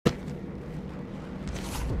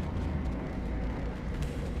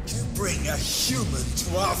bring a human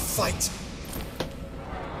to our fight?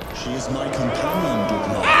 She is my companion,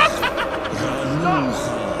 Dukmar.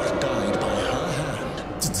 Ranuha died by her hand.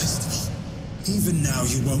 Detestable. Even now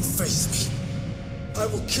you won't face me. I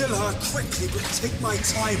will kill her quickly, but take my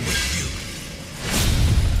time with you.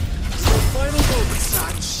 In your final moments,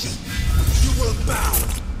 Anshi, you will bow.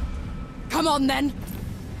 Come on then!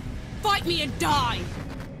 Fight me and die!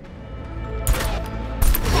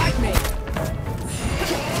 Fight me!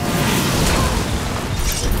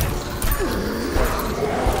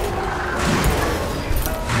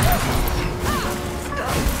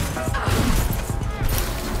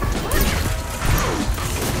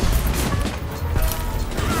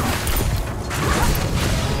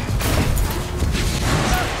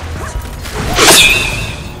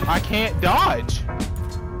 I can't dodge.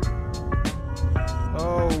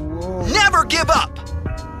 Oh, whoa. Never give up!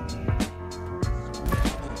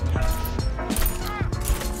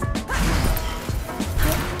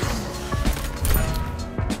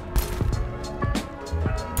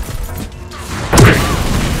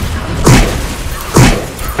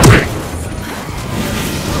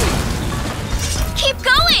 Keep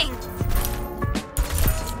going!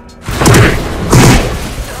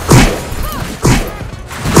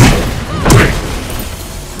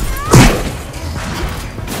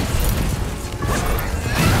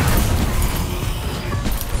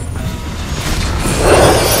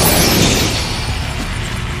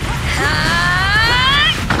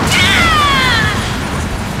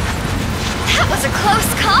 That was a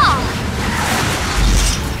close call!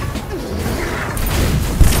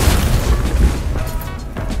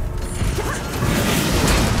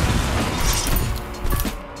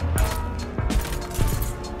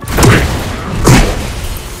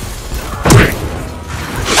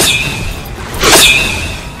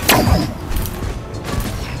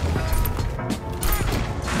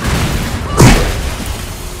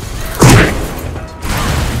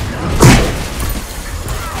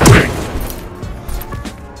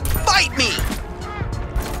 Fight me!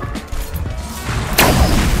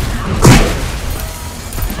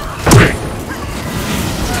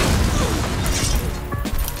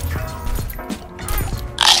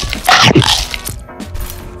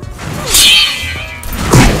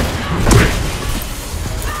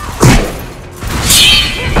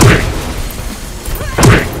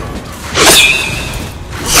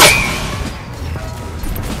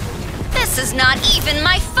 This is not even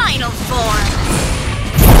my final form!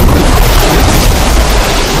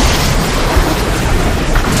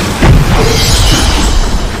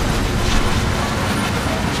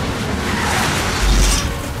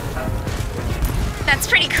 That's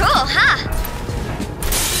pretty cool, huh?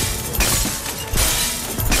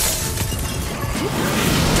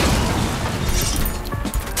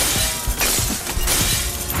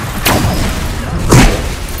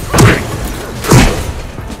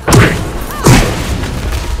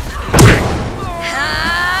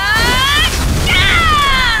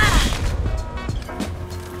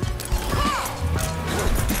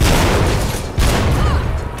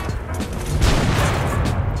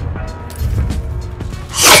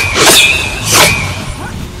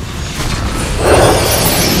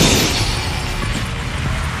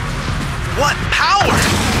 What power!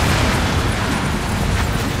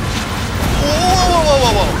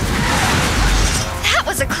 Whoa! That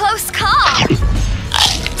was a close call!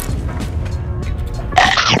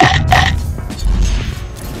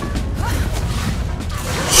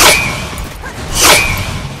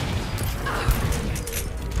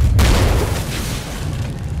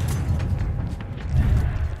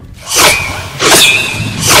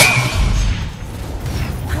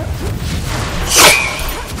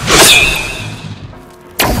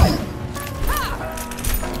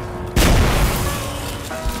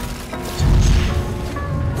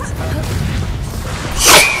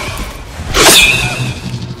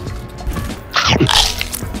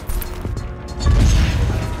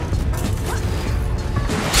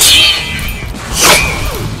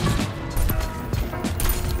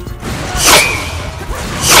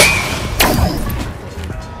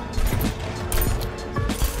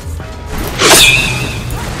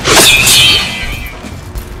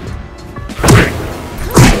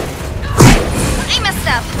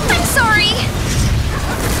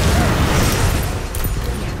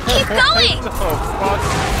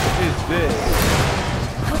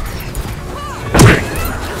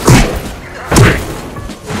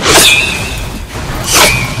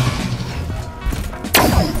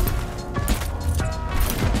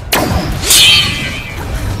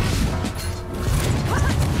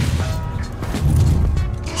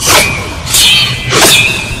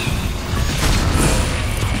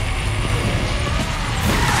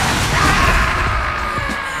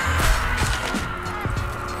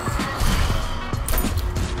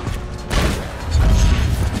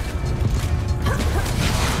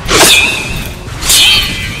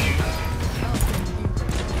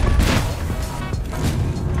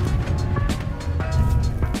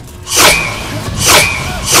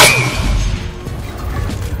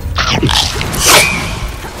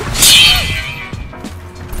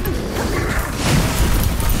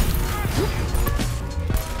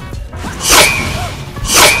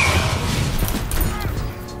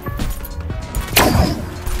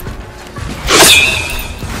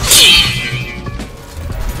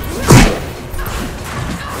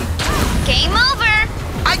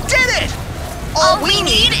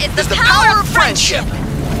 ship!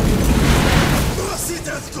 Mercy,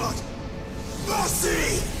 Death God!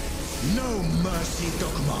 Mercy! No mercy,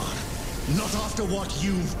 Dukmar. Not after what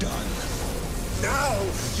you've done. Now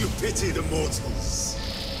you pity the mortals.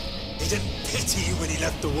 He didn't pity you when he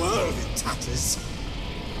left the world in tatters.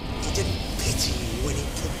 He didn't pity you when he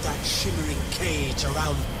put that shimmering cage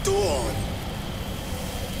around Dawn.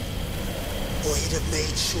 Or he'd have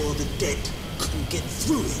made sure the dead couldn't get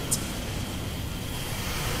through it.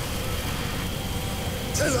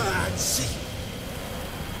 Tell her, Ansi.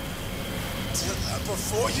 Tell her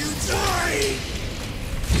before you die!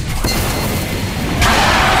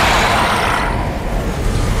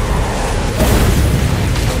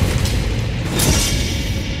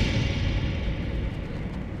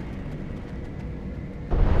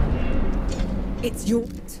 It's your...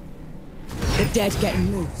 The dead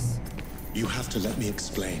getting loose. You have to let me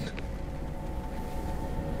explain.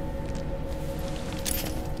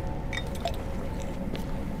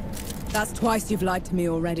 That's twice you've lied to me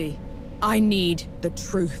already. I need the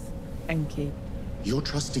truth, Enki. You're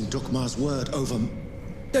trusting Dukmar's word over...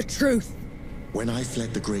 The truth! When I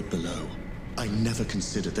fled the Great Below, I never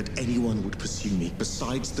considered that anyone would pursue me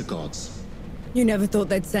besides the gods. You never thought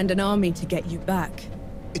they'd send an army to get you back.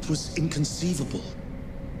 It was inconceivable.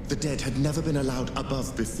 The dead had never been allowed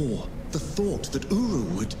above before. The thought that Uru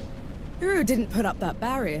would... Uru didn't put up that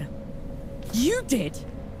barrier. You did!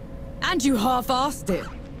 And you half-arsed it.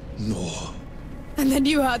 No. And then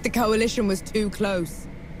you heard the coalition was too close.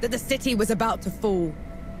 That the city was about to fall.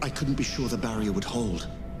 I couldn't be sure the barrier would hold.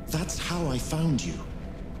 That's how I found you.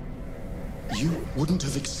 You wouldn't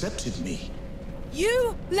have accepted me.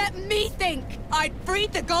 You let me think I'd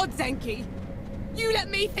freed the gods, Enki. You let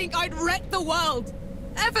me think I'd wrecked the world.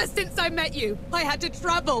 Ever since I met you, I had to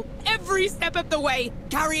travel every step of the way,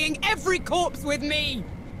 carrying every corpse with me.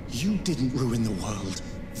 You didn't ruin the world.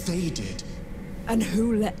 They did. And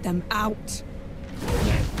who let them out?